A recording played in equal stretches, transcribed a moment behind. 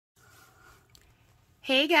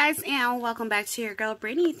Hey guys, and welcome back to your girl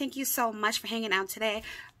Brittany. Thank you so much for hanging out today.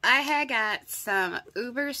 I had got some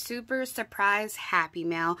uber super surprise happy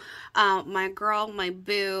mail. My girl, my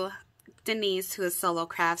boo, Denise, who is Solo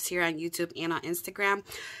Crafts here on YouTube and on Instagram,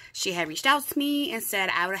 she had reached out to me and said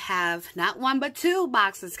I would have not one but two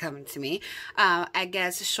boxes coming to me. I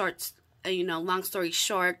guess long story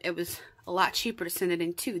short, it was a lot cheaper to send it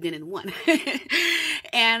in two than in one.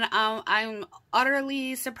 And I'm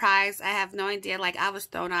utterly surprised. I have no idea. Like, I was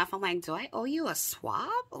thrown off. I'm like, do I owe you a swap?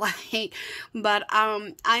 But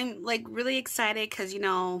I'm like really excited because you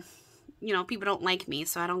know people don't like me,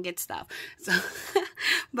 so I don't get stuff. So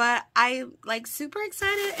but I like super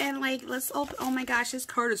excited, and like, let's open. Oh my gosh, this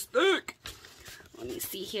card is thick. Let me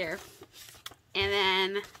see here. And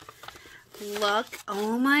then look,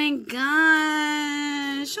 oh my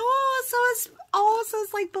gosh. So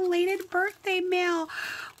it's like belated birthday mail.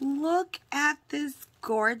 Look at this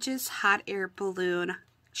gorgeous hot air balloon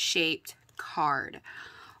shaped card.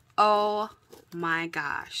 Oh my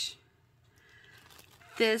gosh.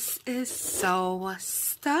 This is so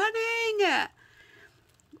stunning.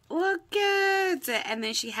 Look at it. And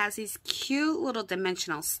then she has these cute little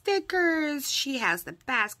dimensional stickers. She has the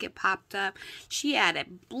basket popped up. She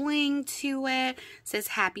added bling to it. It says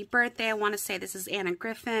happy birthday. I want to say this is Anna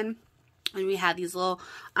Griffin. And we have these little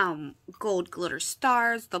gold glitter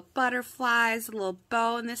stars, the butterflies, a little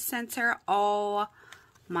bow in the center. Oh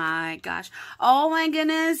my gosh. Oh my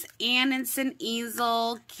goodness. And it's an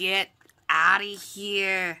easel. Get out of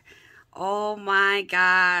here. Oh my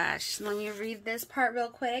gosh. Let me read this part real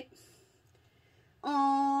quick.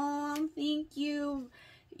 Oh, thank you.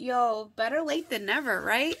 Yo, better late than never,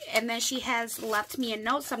 right? And then she has left me a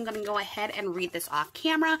note, so I'm going to go ahead and read this off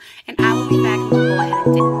camera. And I will be back and we'll go ahead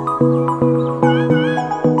and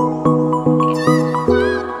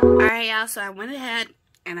Alright, y'all. So I went ahead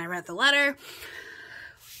and I read the letter.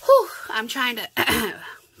 Whew, I'm trying to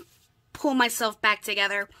pull myself back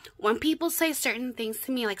together. When people say certain things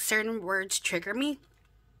to me, like certain words trigger me,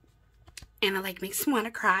 and it like makes me want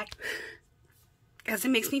to cry because it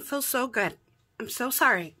makes me feel so good. I'm so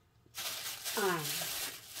sorry,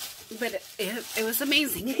 but it was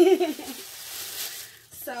amazing.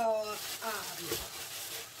 So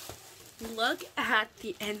look at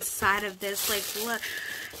the inside of this. Like, look,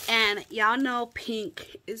 and y'all know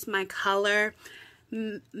pink is my color.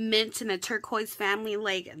 Mint and the turquoise family,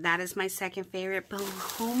 like, that is my second favorite. But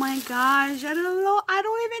oh my gosh, I don't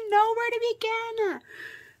even know where to begin.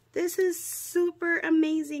 This is super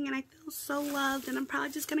amazing, and I feel so loved, and I'm probably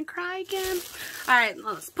just gonna cry again. All right,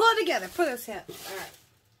 let's pull it together. Pull this hip. All right.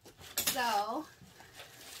 So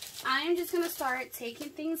I am just gonna start taking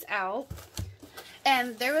things out.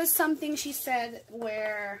 And there was something she said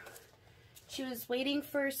where she was waiting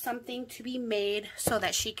for something to be made so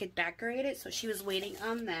that she could decorate it. So she was waiting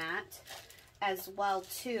on that as well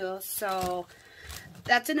too. So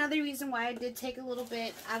that's another reason why I did take a little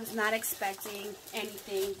bit. I was not expecting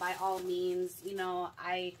anything by all means. You know,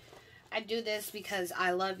 I do this because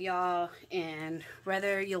I love y'all, and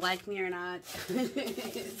whether you like me or not,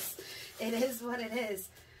 it is what it is.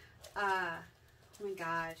 Oh my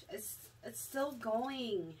gosh, it's still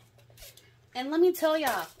going. And let me tell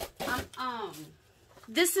y'all,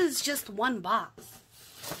 this is just one box.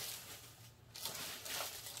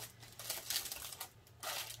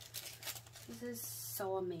 This is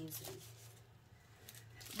so amazing.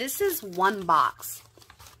 This is one box.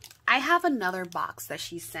 I have another box that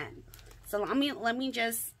she sent. So let me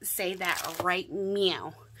just say that right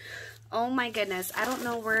now. Oh my goodness, I don't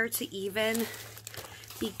know where to even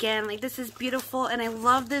begin. Like, this is beautiful, and I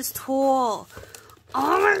love this tool.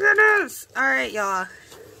 Oh my goodness. Alright, y'all.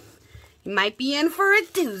 You might be in for a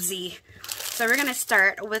doozy. So we're going to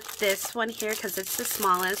start with this one here because it's the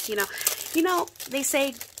smallest. You know, they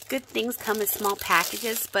say good things come in small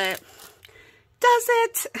packages, but does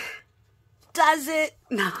it? Does it?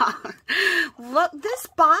 No. Look, this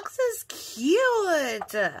box is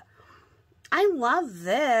cute. I love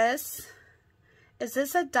this. Is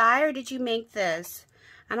this a die, or did you make this?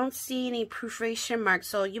 I don't see any perforation marks,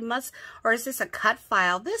 so you must, or is this a cut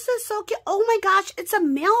file? This is so cute. Oh my gosh, it's a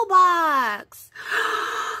mailbox.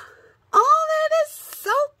 Oh, that is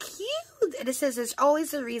so cute. And it says there's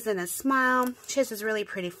always a reason to smile. She has this really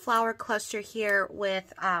pretty flower cluster here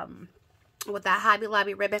with that Hobby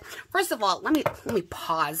Lobby ribbon. First of all, let me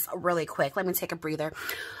pause really quick. Let me take a breather.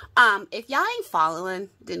 If y'all ain't following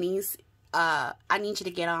Denise, I need you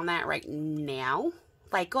to get on that right now.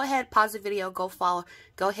 Like, go ahead, pause the video, go follow,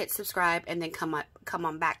 go hit subscribe, and then come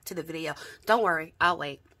on back to the video. Don't worry, I'll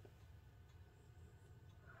wait.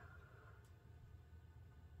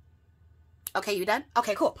 Okay, you done?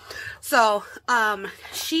 Okay, cool. So,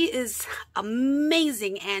 she is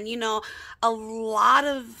amazing, and you know, a lot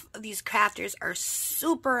of these crafters are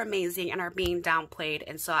super amazing and are being downplayed,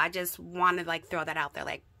 and so I just want to like throw that out there,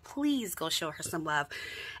 like, please go show her some love.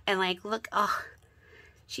 And like, look, oh,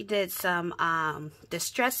 she did some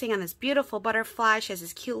distressing on this beautiful butterfly. She has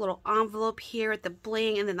this cute little envelope here with the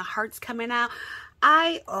bling, and then the hearts coming out.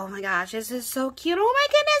 Oh my gosh, this is so cute. Oh my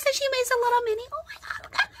goodness, and she makes a little mini. Oh my god,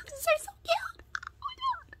 look at this, these are so cute. Oh my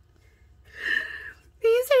god.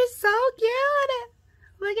 These are so cute.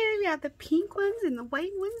 Look at it, we have the pink ones and the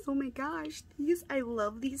white ones. Oh my gosh, I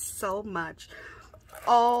love these so much.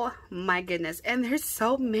 Oh my goodness, and there's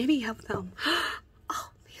so many of them.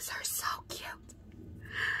 Oh, these are so cute.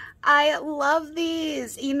 I love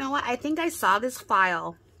these. You know what, I think I saw this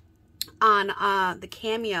file on the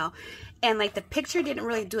Cameo, and like the picture didn't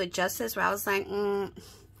really do it justice, where I was like,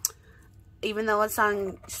 even though it's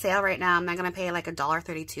on sale right now, I'm not gonna pay like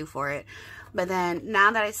 $1.32 for it. But then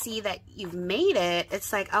now that I see that you've made it,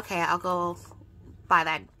 it's like, okay, I'll go buy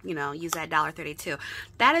that, you know, use that $1.32.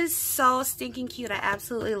 That is so stinking cute. I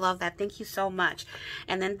absolutely love that. Thank you so much.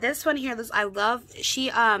 And then this one here, I love, she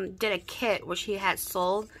did a kit where she had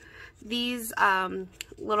sold these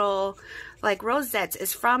little like rosettes.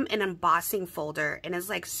 Is from an embossing folder, and it's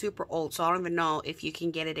like super old, so I don't even know if you can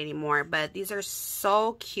get it anymore, but these are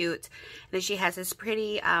so cute. And then she has this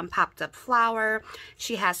pretty popped up flower.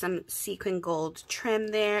 She has some sequin gold trim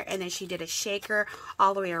there, and then she did a shaker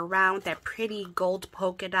all the way around with that pretty gold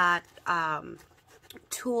polka dot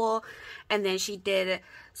tool. And then she did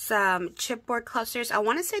some chipboard clusters. I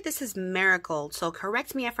want to say this is Marigold, so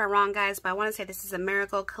correct me if I'm wrong, guys, but I want to say this is a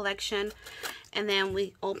Marigold collection. And then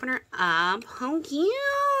we open her up. How cute!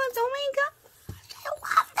 Oh my god, I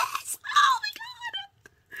love this.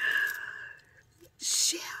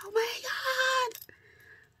 Oh my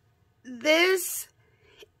god, this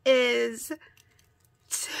is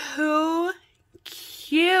too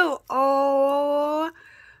cute. Oh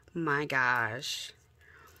my gosh,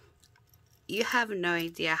 you have no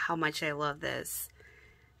idea how much I love this.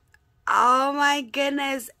 Oh my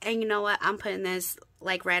goodness. And you know what, I'm putting this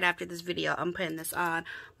like right after this video. I'm putting this on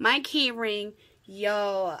my key ring.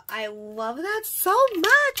 Yo, I love that so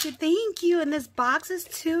much. Thank you. And this box is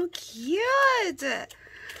too cute.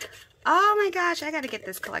 Oh my gosh, I gotta get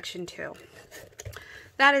this collection too.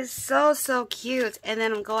 That is so, so cute. And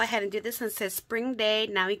then I'll go ahead and do this one. It says Spring Day.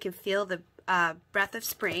 Now you can feel the breath of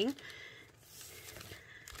spring.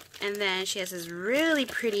 And then she has this really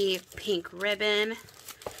pretty pink ribbon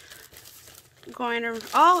going around.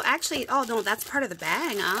 Oh, actually, oh no, that's part of the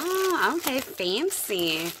bag. Oh, okay,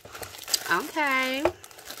 fancy. Okay.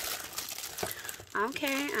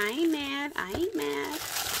 Okay, I ain't mad. I ain't mad.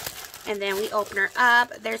 And then we open her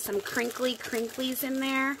up. There's some crinklies in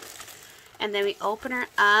there. And then we open her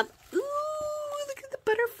up. Ooh, look at the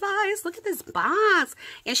butterflies. Look at this box.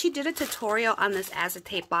 And she did a tutorial on this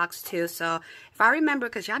acetate box too. So if I remember,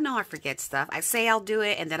 because y'all know I forget stuff. I say I'll do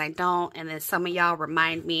it and then I don't. And then some of y'all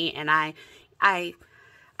remind me, and I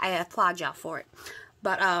applaud y'all for it.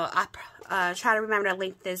 But I try to remember to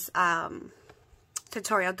link this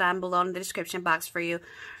tutorial down below in the description box for you.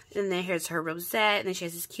 And then here's her rosette. And then she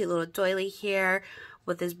has this cute little doily here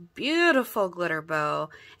with this beautiful glitter bow.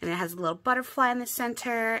 And it has a little butterfly in the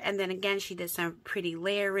center. And then again, she did some pretty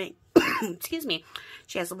layering. Excuse me.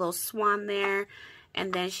 She has a little swan there.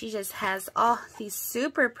 And then she just has all these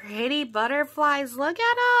super pretty butterflies. Look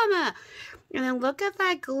at them. And then look at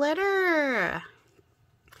that glitter.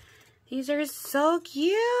 These are so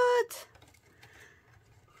cute.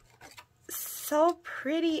 So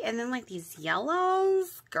pretty. And then like these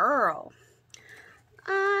yellows. Girl,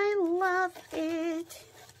 I love it.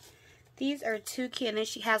 These are too cute. And then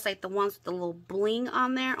she has like the ones with the little bling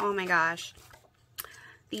on there. Oh my gosh.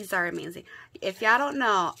 These are amazing. If y'all don't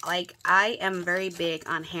know, like, I am very big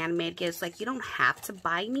on handmade gifts. Like, you don't have to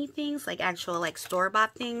buy me things, like actual like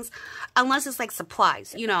store-bought things, unless it's like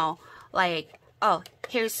supplies, you know, like, oh,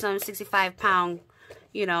 here's some 65-pound,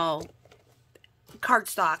 you know,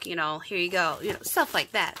 cardstock, you know, here you go, you know, stuff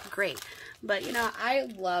like that. Great. But, you know, I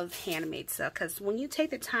love handmade stuff, because when you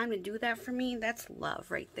take the time to do that for me, that's love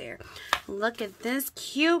right there. Look at this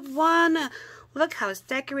cute one. Look how it's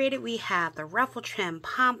decorated. We have the ruffle trim,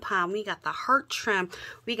 pom-pom. We got the heart trim.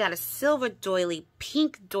 We got a silver doily,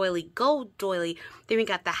 pink doily, gold doily. Then we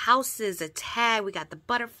got the houses, a tag. We got the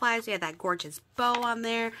butterflies. We have that gorgeous bow on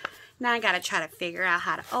there. Now I got to try to figure out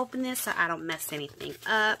how to open this so I don't mess anything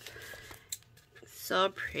up. So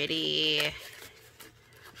pretty.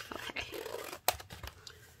 Okay.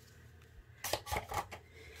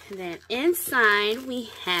 And then inside we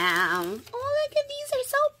have, oh look at these are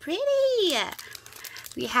so pretty.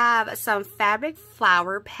 We have some fabric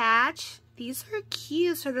flower patch. These are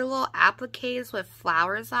cute. So they're little appliques with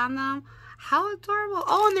flowers on them. How adorable.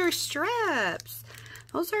 Oh, and they're strips.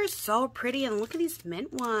 Those are so pretty. And look at these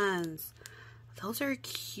mint ones. Those are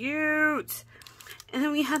cute. And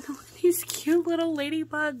then we have these cute little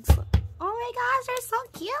ladybugs. Oh my gosh, they're so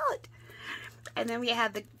cute. And then we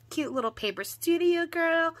have the cute little paper studio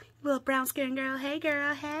girl. Little brown skin girl. Hey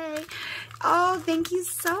girl, hey. Oh, thank you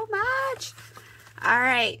so much.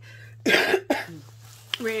 Alright. We're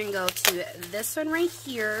going to go to this one right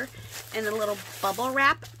here. And the little bubble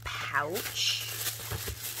wrap pouch.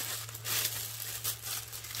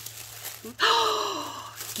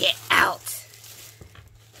 Get out.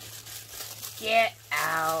 Get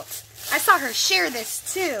out. I saw her share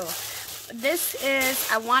this too. This is,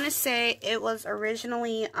 I want to say it was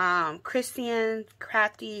originally Christian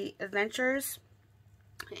Crafty Adventures.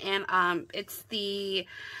 And it's the,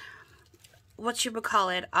 what you would call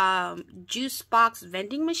it, juice box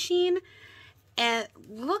vending machine. And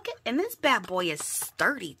look at, and this bad boy is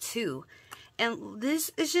sturdy too. And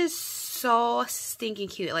this is just so stinking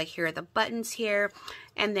cute. Like here are the buttons here.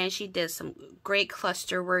 And then she did some great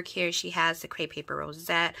cluster work here. She has the crepe paper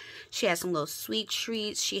rosette. She has some little sweet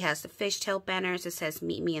treats. She has the fishtail banners. It says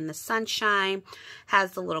meet me in the sunshine.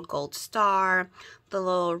 Has the little gold star. The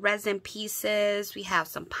little resin pieces. We have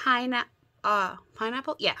some pineapple.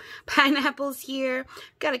 Yeah, pineapples here.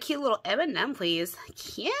 Got a cute little M&M, please.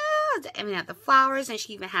 Cute. And we have the flowers, and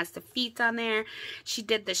she even has the feet on there. She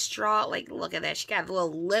did the straw. Like, look at that. She got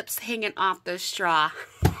little lips hanging off the straw.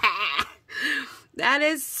 That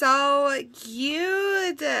is so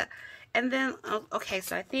cute. And then, okay,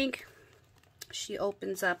 so I think she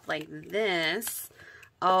opens up like this.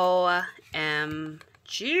 OMG.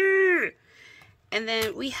 And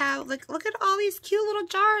then we have, like, look at all these cute little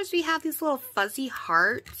jars. We have these little fuzzy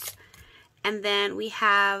hearts. And then we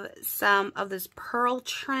have some of this pearl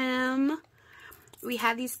trim. We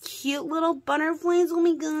have these cute little butterflies. Oh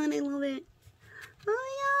my god, I love it. Oh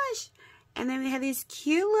my gosh. And then we have these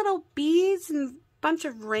cute little beads and a bunch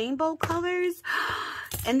of rainbow colors.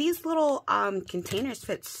 And these little containers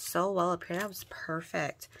fit so well up here. That was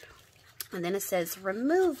perfect. And then it says,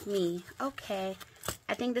 remove me. Okay.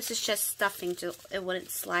 I think this is just stuffing so it wouldn't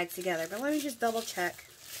slide together. But let me just double check.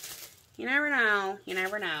 You never know. You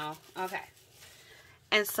never know. Okay.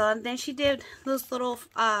 And so then she did those little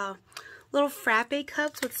frappe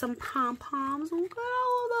cups with some pom-poms. Look at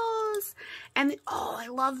all of those. And oh, I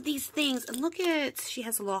love these things. And look at, she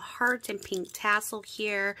has a little heart and pink tassel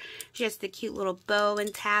here. She has the cute little bow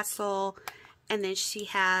and tassel. And then she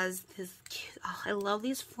has this cute, oh, I love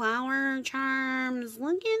these flower charms.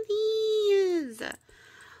 Look at these. Oh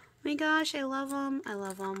my gosh, I love them. I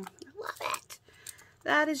love them. I love it.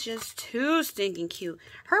 That is just too stinking cute.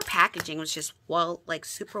 Her packaging was just well, like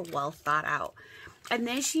super well thought out. And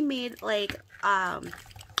then she made like,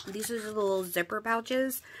 these are the little zipper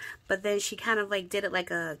pouches. But then she kind of like did it like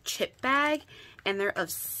a chip bag. And they're of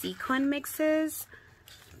sequin mixes.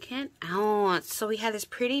 Get out. So we have this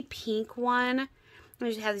pretty pink one.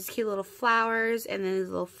 We have these cute little flowers and then these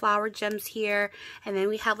little flower gems here. And then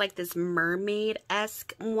we have like this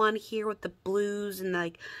mermaid-esque one here with the blues and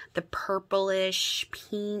like the purplish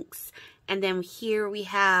pinks. And then here we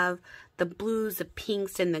have the blues, the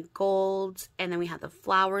pinks, and the golds. And then we have the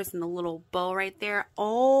flowers and the little bow right there.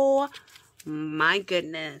 Oh my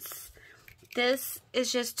goodness. This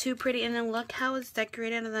is just too pretty. And then look how it's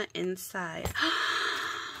decorated on the inside.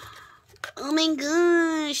 Oh my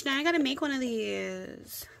gosh, now I gotta make one of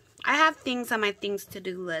these. I have things on my things to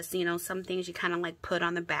do list, you know, some things you kind of like put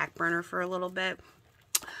on the back burner for a little bit.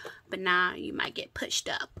 But now you might get pushed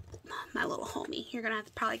up. My little homie, you're gonna have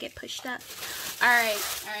to probably get pushed up. Alright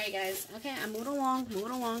guys. Okay, I'm moving along.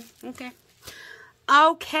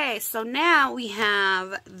 Okay, so now we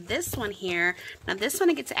have this one here. Now this one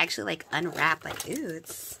I get to actually like unwrap, like, ooh,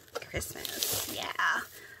 it's Christmas. Yeah.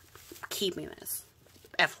 Keeping this.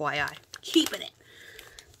 FYI. Keeping it.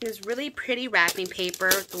 There's really pretty wrapping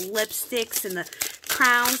paper, the lipsticks and the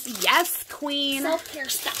crowns. Yes, queen. Self-care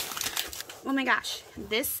stuff. Oh my gosh.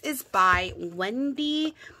 This is by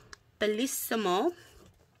Wendy Bellissimo.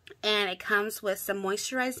 And it comes with some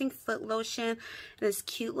moisturizing foot lotion and this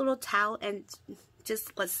cute little towel. And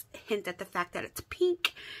just let's hint at the fact that it's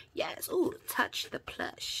pink. Yes. Ooh, touch the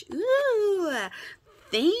plush. Ooh.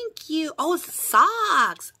 Thank you. Oh, it's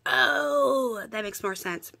socks. Oh, that makes more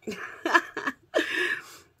sense.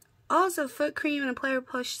 Also, foot cream and a player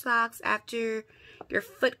push socks after your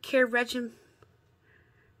foot care regimen.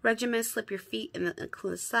 regimen. Slip your feet in the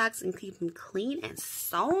include socks and keep them clean and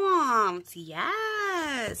soft.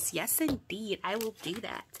 Yes. Yes, indeed. I will do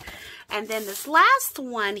that. And then this last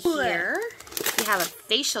one here, we have a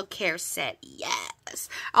facial care set. Yes.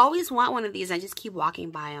 I always want one of these. I just keep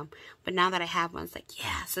walking by them. But now that I have one, it's like,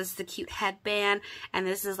 yes, this is the cute headband. And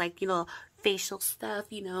this is like, you know, facial stuff,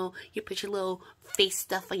 you know, you put your little face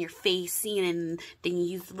stuff on your face, and then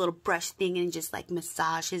you use the little brush thing and just like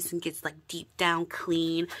massages and gets like deep down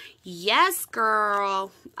clean. Yes,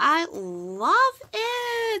 girl, I love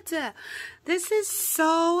it. This is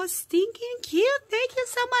so stinking cute. Thank you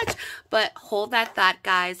so much. But hold that thought,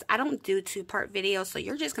 guys. I don't do 2-part videos, so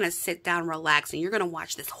you're just gonna sit down, relax, and you're gonna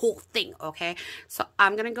watch this whole thing, okay? So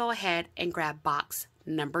I'm gonna go ahead and grab box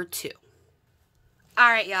number 2.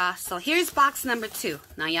 Alright, y'all, so here's box number 2.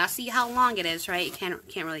 Now, y'all see how long it is, right? You can't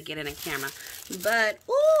really get it in camera. But,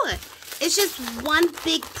 ooh, it's just one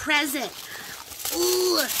big present.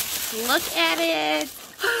 Ooh, look at it.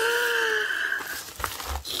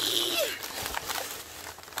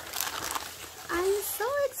 I'm so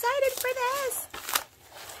excited for this.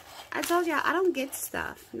 I told y'all, I don't get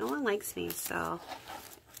stuff. No one likes me, so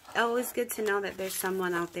always good to know that there's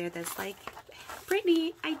someone out there that's like,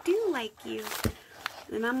 Brittany, I do like you.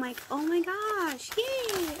 And I'm like, oh my gosh,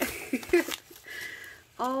 yeah.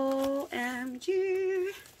 OMG.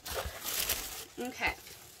 Okay.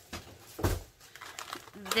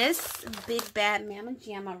 This big bad Mama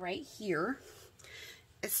Jamma right here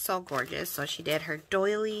is so gorgeous. So she did her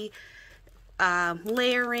doily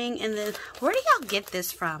layering. And then, where do y'all get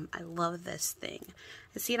this from? I love this thing.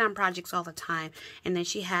 I see it on projects all the time. And then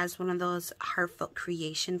she has one of those heartfelt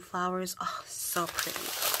creation flowers. Oh, so pretty.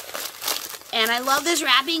 And I love this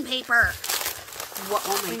wrapping paper. What,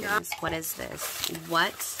 oh my goodness, what is this?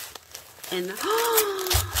 What in the, oh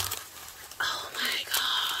my god.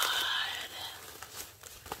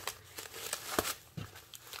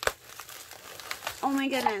 Oh my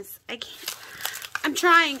goodness, I can't. I'm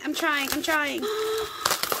trying.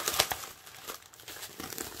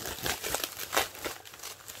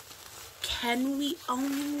 Can we,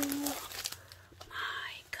 oh.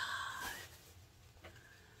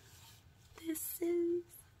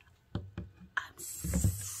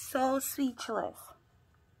 So speechless.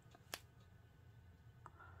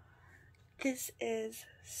 This is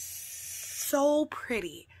so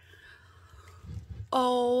pretty.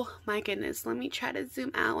 Oh my goodness. Let me try to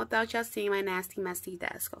zoom out without y'all seeing my nasty, messy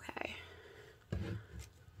desk, okay?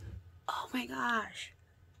 Oh my gosh.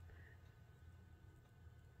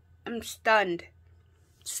 I'm stunned.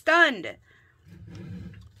 Stunned.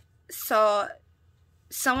 So,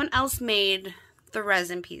 someone else made the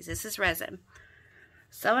resin piece. This is resin.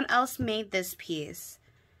 Someone else made this piece.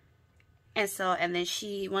 And so, and then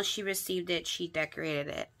she, once she received it, she decorated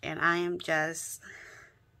it. And I am just,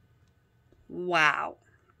 wow.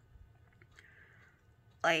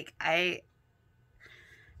 Like, I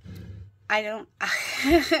don't,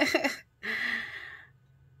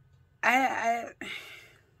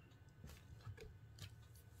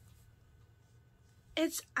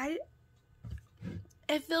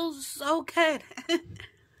 it feels so good.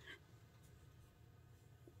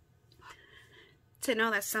 To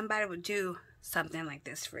know that somebody would do something like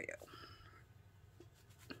this for you.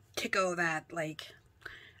 To go that, like,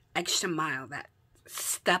 extra mile, that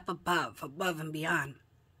step above and beyond.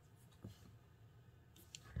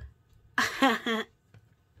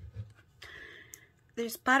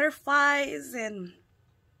 There's butterflies and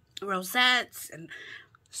rosettes and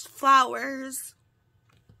flowers.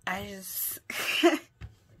 I just...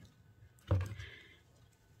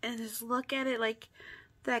 and just look at it like...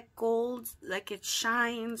 that gold, like it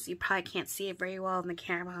shines. You probably can't see it very well in the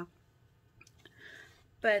camera.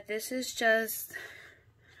 But this is just...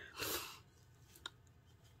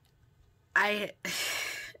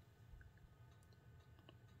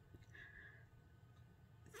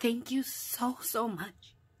 thank you so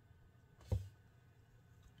much.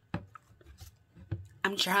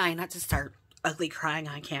 I'm trying not to start ugly crying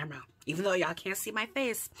on camera. Even though y'all can't see my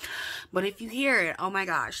face. But if you hear it, oh my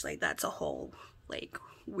gosh, like that's a whole, like...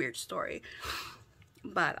 weird story.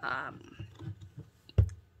 But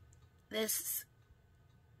this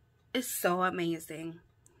is so amazing.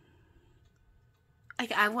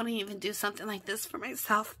 Like, I wouldn't even do something like this for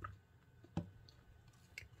myself.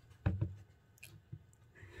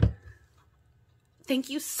 Thank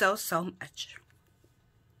you so much.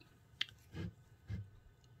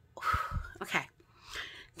 Okay,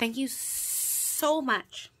 thank you so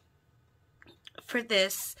much for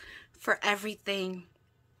this, for everything.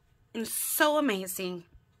 It's so amazing.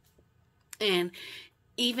 And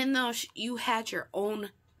even though you had your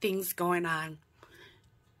own things going on,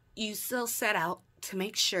 you still set out to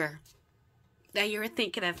make sure that you're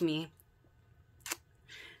thinking of me.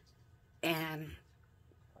 And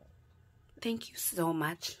thank you so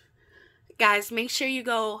much. Guys, make sure you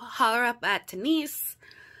go holler up at Denise.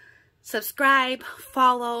 Subscribe,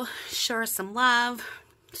 follow, show her some love.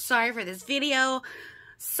 Sorry for this video.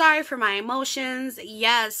 Sorry for my emotions.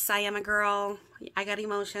 Yes, I am a girl. I got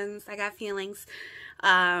emotions. I got feelings.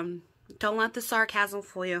 Don't let the sarcasm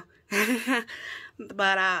fool you.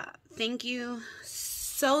 But thank you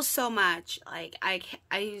so much. Like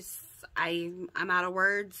I'm out of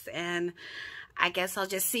words, and I guess I'll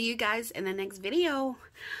just see you guys in the next video.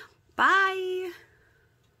 Bye.